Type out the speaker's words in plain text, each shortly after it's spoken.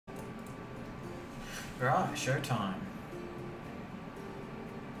Right, showtime.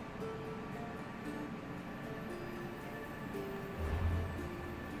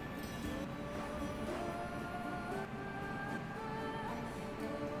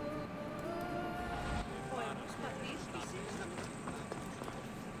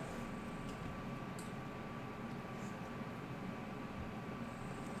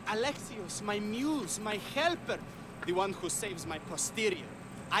 Alexios, my muse, my helper, the one who saves my posterior.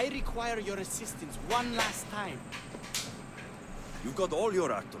 I require your assistance one last time. You've got all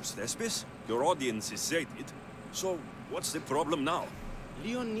your actors, Thespis. Your audience is sated. So, what's the problem now?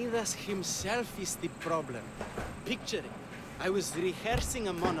 Leonidas himself is the problem. Picture it. I was rehearsing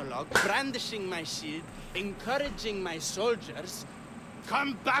a monologue, brandishing my shield, encouraging my soldiers.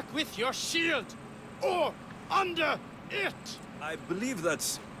 Come back with your shield! Or under it! I believe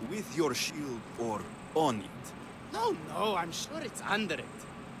that's with your shield or on it. No, I'm sure it's under it.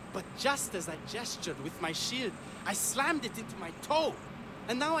 But just as I gestured with my shield, I slammed it into my toe.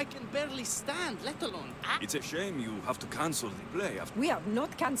 And now I can barely stand, let alone act. It's a shame you have to cancel the play after... We are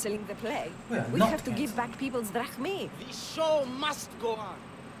not cancelling the play. We have to give back people's drachmae. The show must go on.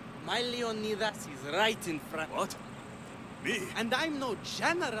 My Leonidas is right in front. What? Me? And I'm no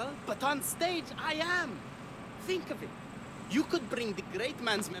general, but on stage I am. Think of it. You could bring the great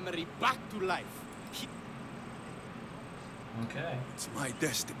man's memory back to life. Okay. It's my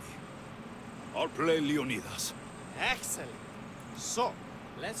destiny. I'll play Leonidas. Excellent. So,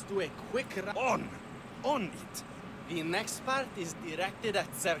 let's do a quick run. On it. The next part is directed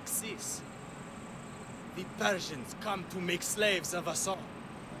at Xerxes. The Persians come to make slaves of us all.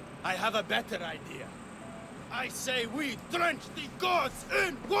 I have a better idea. I say we drench the gods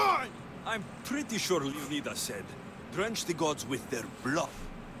in wine! I'm pretty sure Leonidas said, drench the gods with their blood.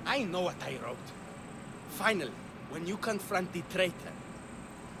 I know what I wrote. Finally, when you confront the traitor,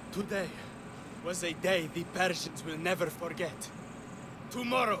 today was a day the Persians will never forget.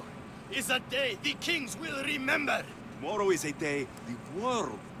 Tomorrow is a day the kings will remember. Tomorrow is a day the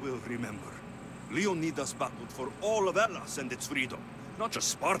world will remember. Leonidas battled for all of Hellas and its freedom, not just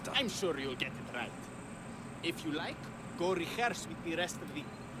Sparta. I'm sure you'll get it right. If you like, go rehearse with the rest of the...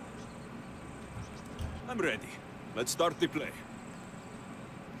 I'm ready. Let's start the play.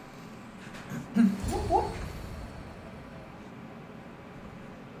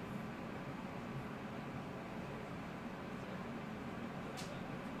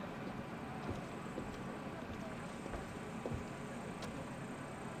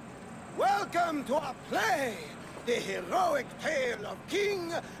 Welcome to our play! The heroic tale of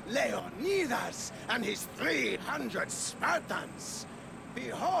King Leonidas and his 300 Spartans.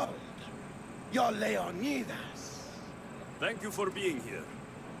 Behold, your Leonidas. Thank you for being here.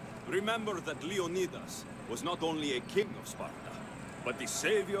 Remember that Leonidas was not only a king of Sparta, but the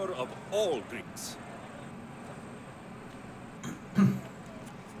savior of all Greeks.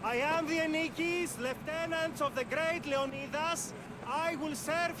 I am the Anikis, lieutenants of the great Leonidas. I will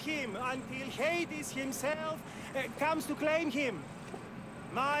serve him until Hades himself comes to claim him.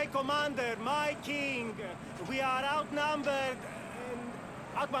 My commander, my king, we are outnumbered,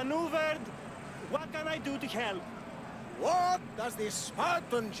 outmaneuvered. What can I do to help? What does the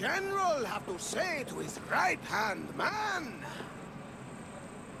Spartan general have to say to his right-hand man?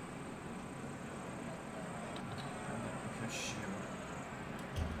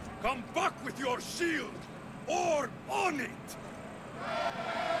 Come back with your shield, or on it!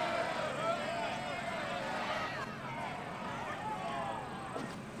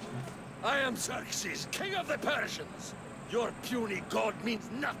 I am Xerxes, king of the Persians. Your puny god means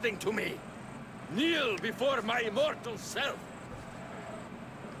nothing to me. Kneel before my immortal self.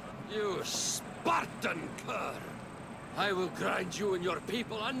 You Spartan cur! I will grind you and your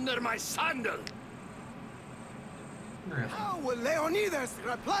people under my sandal. Really? How will Leonidas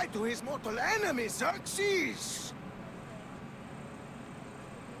reply to his mortal enemy, Xerxes?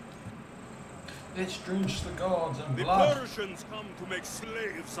 It's drenched the gods in The blood. Persians come to make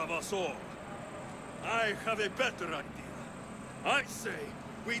slaves of us all. I have a better idea. I say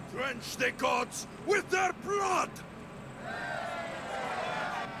we drench the gods with their blood!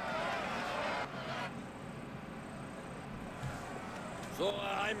 So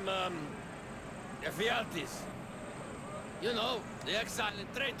I'm, Ephialtes. You know, the exiled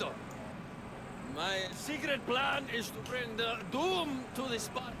traitor. My secret plan is to bring the doom to the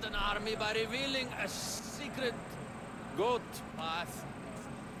Spartan army by revealing a secret goat path.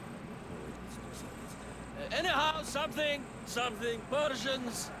 Anyhow, something,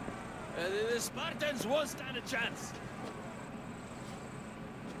 Persians. The Spartans won't stand a chance.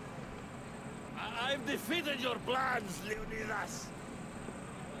 I've defeated your plans, Leonidas.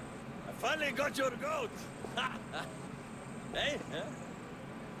 Finally got your goat! Hey, huh?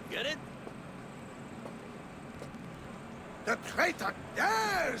 Get it? The traitor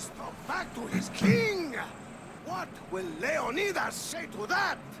dares talk back to his king! What will Leonidas say to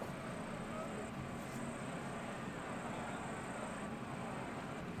that?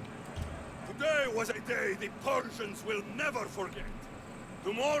 Today was a day the Persians will never forget.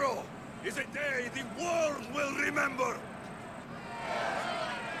 Tomorrow is a day the world will remember.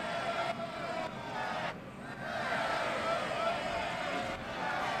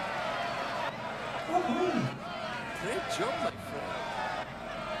 Great job, my friend.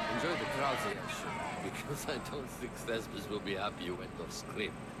 Enjoy the crowd's reaction, because I don't think Thespis will be happy you went off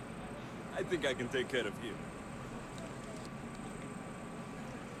script. I think I can take care of him.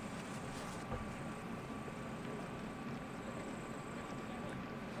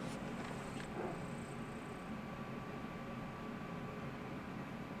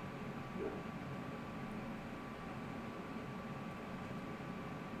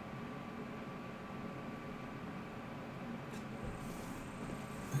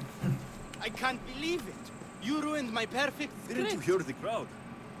 I can't believe it. You ruined my perfect Didn't you script. hear the crowd?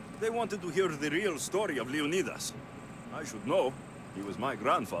 They wanted to hear the real story of Leonidas. I should know. He was my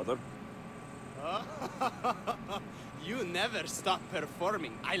grandfather. You never stop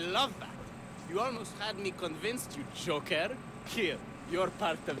performing. I love that. You almost had me convinced, you joker. Here, you're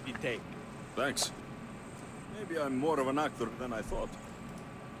part of the take. Thanks. Maybe I'm more of an actor than I thought.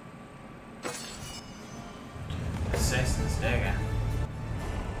 Assassin's dagger.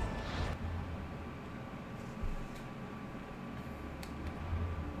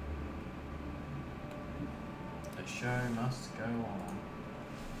 The show must go on.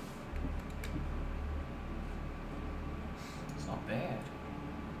 It's not bad.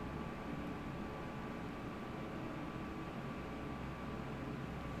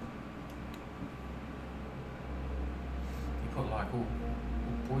 You put like all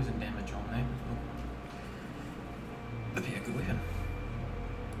poison damage on there. That'd be a good weapon.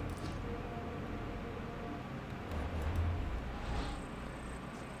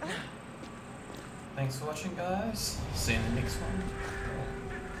 Thanks for watching, guys. See you in the next one.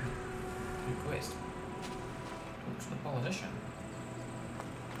 Good quest. Talk to the politician.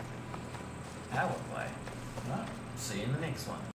 Power play. No. See you in the next one.